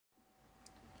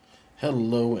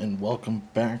Hello and welcome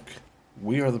back.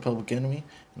 We are the Public Enemy,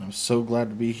 and I'm so glad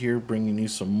to be here bringing you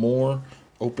some more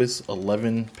Opus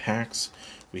 11 packs.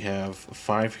 We have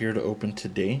 5 here to open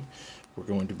today. We're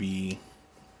going to be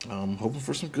hoping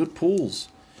for some good pulls.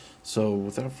 So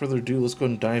without further ado, let's go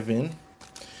ahead and dive in.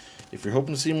 If you're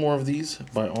hoping to see more of these,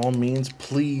 by all means,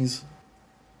 please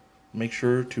make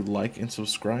sure to like and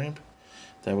subscribe.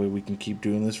 That way we can keep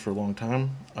doing this for a long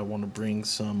time. I want to bring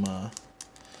some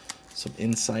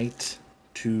insight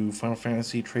to Final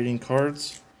Fantasy trading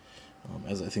cards,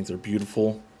 as I think they're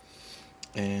beautiful,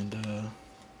 and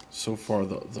so far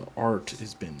the art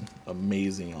has been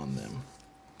amazing on them.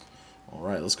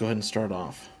 Alright, let's go ahead and start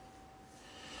off.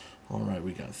 Alright,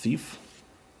 we got Thief,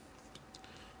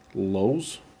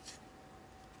 Lowe's,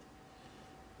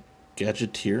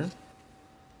 Gadgeteer,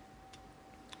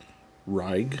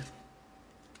 Raig,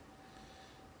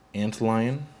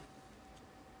 Antlion,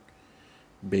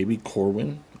 Baby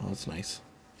Corwin. Oh, that's nice.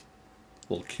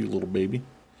 Little cute little baby.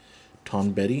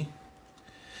 Ton Betty.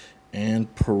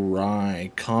 And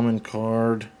Parai. Common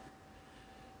card.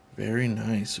 Very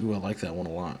nice. Ooh, I like that one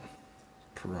a lot.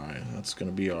 Parai. That's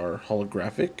going to be our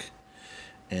holographic.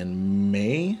 And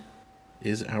May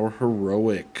is our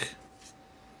heroic.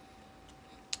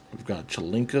 We've got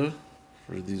Chalinka.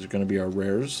 These are going to be our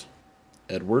rares.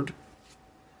 Edward.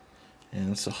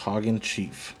 And Sahagin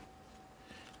Chief.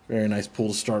 Very nice pull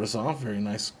to start us off. Very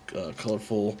nice,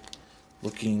 colorful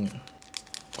looking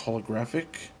holographic.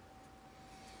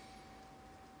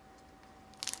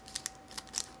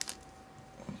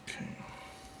 Okay,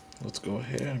 let's go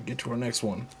ahead and get to our next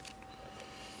one.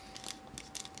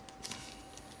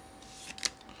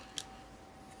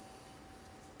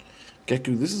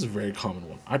 Geku, this is a very common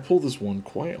one. I pull this one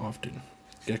quite often.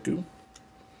 Geku,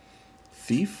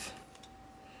 Thief,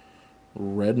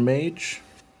 Red Mage,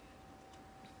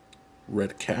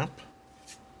 Red Cap,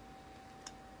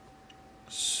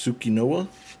 Tsukinoa,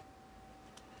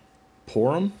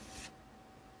 Porum,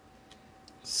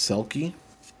 Selkie,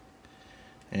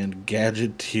 and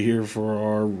Gadgeteer for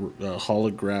our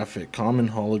holographic, common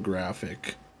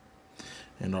holographic,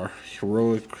 and our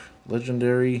heroic,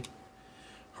 legendary,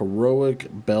 heroic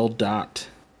Beldot.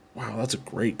 Wow, that's a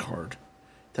great card.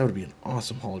 That would be an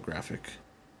awesome holographic.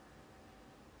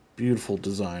 Beautiful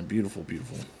design, beautiful,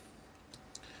 beautiful.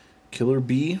 Killer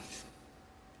Bee,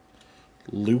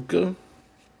 Luca,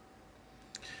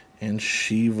 and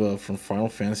Shiva from Final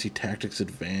Fantasy Tactics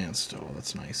Advanced. Oh,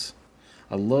 that's nice.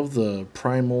 I love the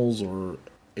primals or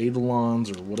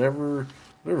eidolons or whatever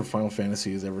Final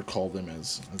Fantasy has ever called them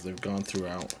as they've gone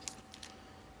throughout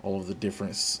all of the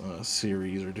different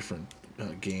series or different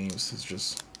games. It's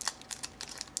just,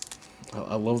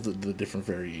 I love the different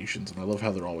variations, and I love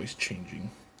how they're always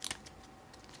changing.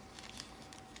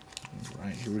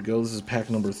 Alright, here we go. This is pack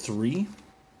number 3.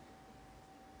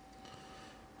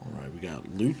 Alright, we got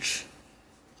Luch.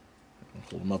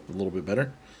 Hold him up a little bit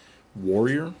better.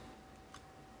 Warrior.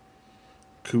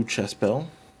 Ku Chespel.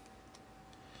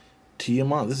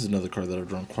 Tiamat. This is another card that I've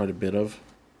drawn quite a bit of.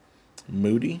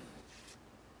 Moody.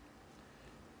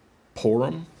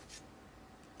 Porum.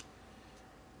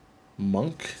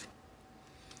 Monk.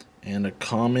 And a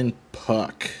common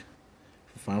Puck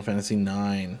from Final Fantasy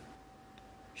 9.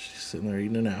 She's sitting there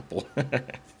eating an apple.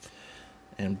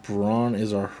 And Braun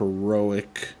is our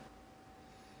heroic.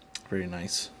 Very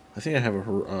nice. I think I have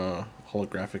a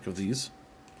holographic of these.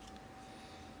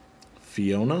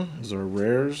 Fiona is our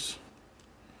rares.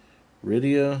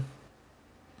 Rydia.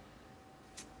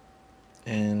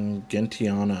 And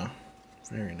Gentiana.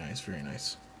 Very nice, very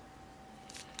nice.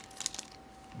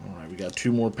 Alright, we got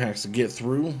 2 more packs to get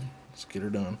through. Let's get her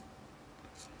done.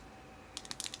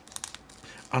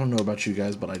 I don't know about you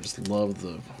guys, but I just love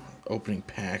the opening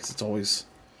packs. It's always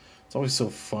so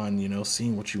fun, you know,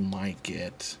 seeing what you might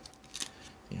get.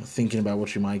 You know, thinking about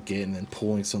what you might get and then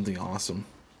pulling something awesome.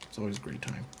 It's always a great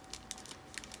time.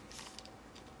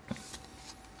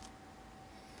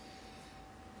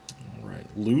 Alright,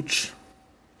 Luch.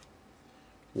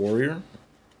 Warrior.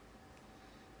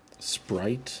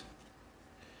 Sprite.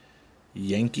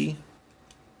 Yankee.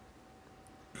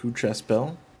 Ku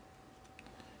Chespel.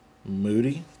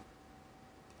 Moody,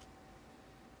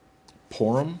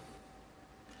 Porum,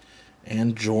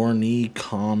 and Jorni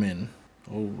Common.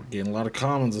 Oh, we're getting a lot of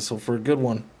commons, so for a good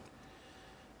one.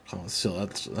 Still,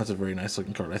 that's a very nice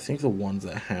looking card. I think the ones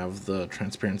that have the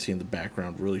transparency in the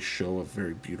background really show a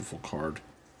very beautiful card.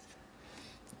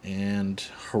 And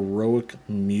Heroic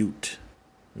Mute.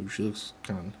 Ooh, she looks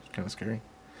kind of scary.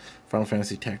 Final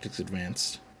Fantasy Tactics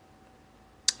Advanced.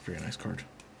 Very nice card.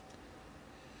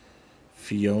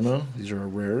 Fiona, these are our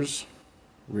rares.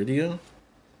 Rydia,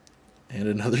 And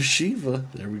another Shiva.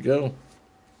 There we go.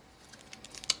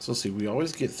 So let's see. We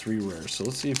always get 3 rares. So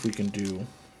let's see if we can do...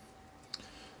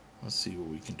 Let's see what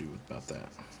we can do about that.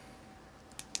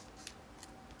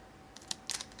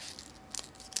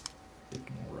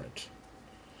 All right.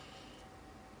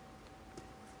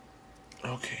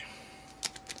 Okay.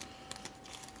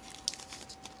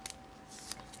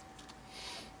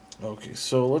 Okay,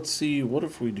 so let's see. What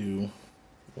if we do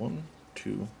 1,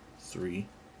 2, 3,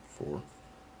 4,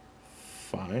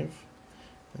 5,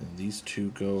 and these 2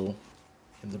 go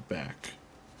in the back.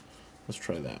 Let's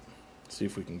try that. See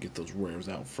if we can get those rares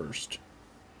out first.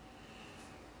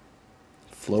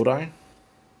 Float-Eye.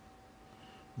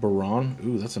 Baron.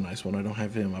 Ooh, that's a nice one. I don't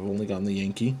have him. I've only gotten the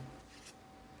Yankee.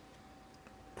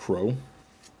 Crow.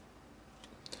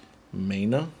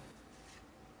 Mana.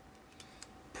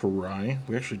 Parai.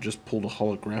 We actually just pulled a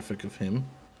holographic of him.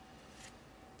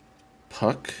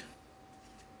 Puck.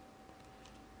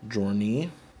 Jorni.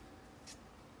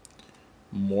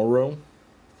 Moro.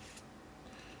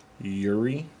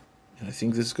 Yuri. And I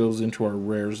think this goes into our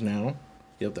rares now.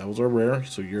 Yep, that was our rare.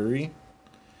 So Yuri.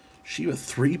 Shiva,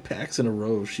 3 packs in a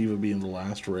row. Shiva being the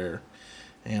last rare.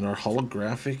 And our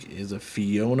holographic is a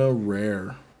Fiona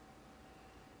rare.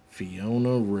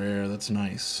 Fiona rare. That's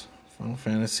nice. Final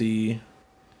Fantasy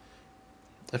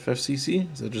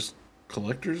FFCC. Is that just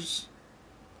collectors?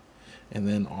 And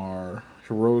then our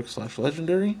heroic /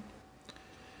 legendary.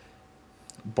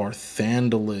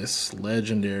 Barthandalus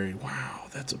legendary. Wow,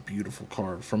 that's a beautiful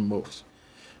card from Mobius.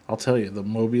 I'll tell you, the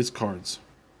Mobius cards,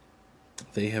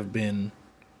 they have been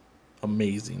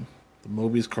amazing. The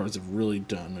Mobius cards have really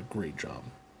done a great job.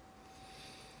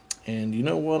 And you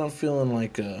know what? I'm feeling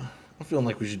like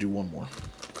we should do one more.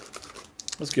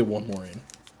 Let's get one more in.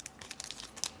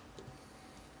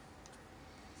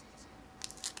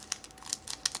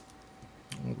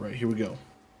 All right, here we go.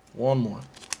 One more.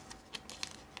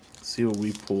 Let's see what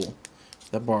we pull.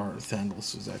 That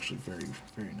Barthandalus is actually very,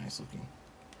 very nice looking.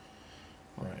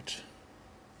 All right.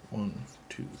 1,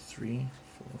 2, 3,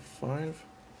 4, 5.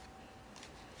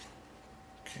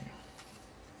 Okay.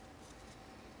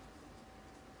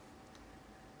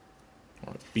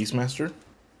 All right. Beastmaster.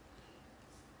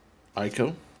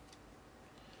 Aiko.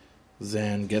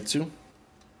 Zangetsu.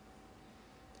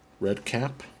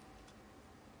 Redcap.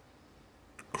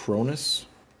 Cronus.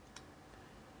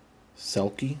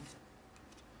 Selkie.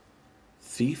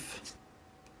 Thief.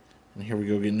 And here we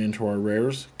go, getting into our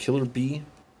rares. Killer Bee.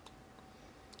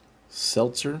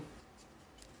 Seltzer.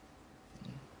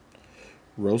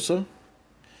 Rosa.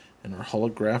 And our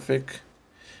holographic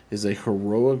is a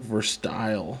Heroic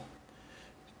Versatile.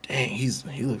 Dang, he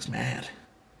looks mad.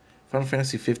 Final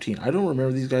Fantasy 15. I don't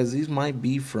remember these guys. These might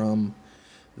be from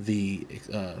the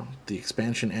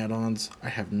expansion add-ons. I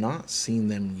have not seen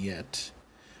them yet.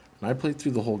 And I played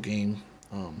through the whole game.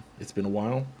 It's been a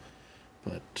while,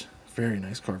 but very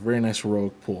nice card. Very nice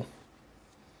heroic pull.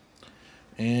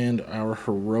 And our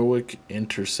Heroic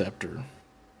Interceptor.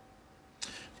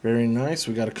 Very nice.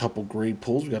 We got a couple great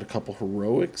pulls. We got a couple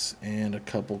heroics and a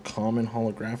couple common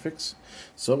holographics.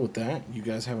 So with that, you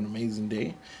guys have an amazing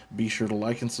day. Be sure to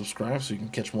like and subscribe so you can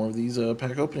catch more of these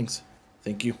pack openings.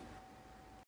 Thank you.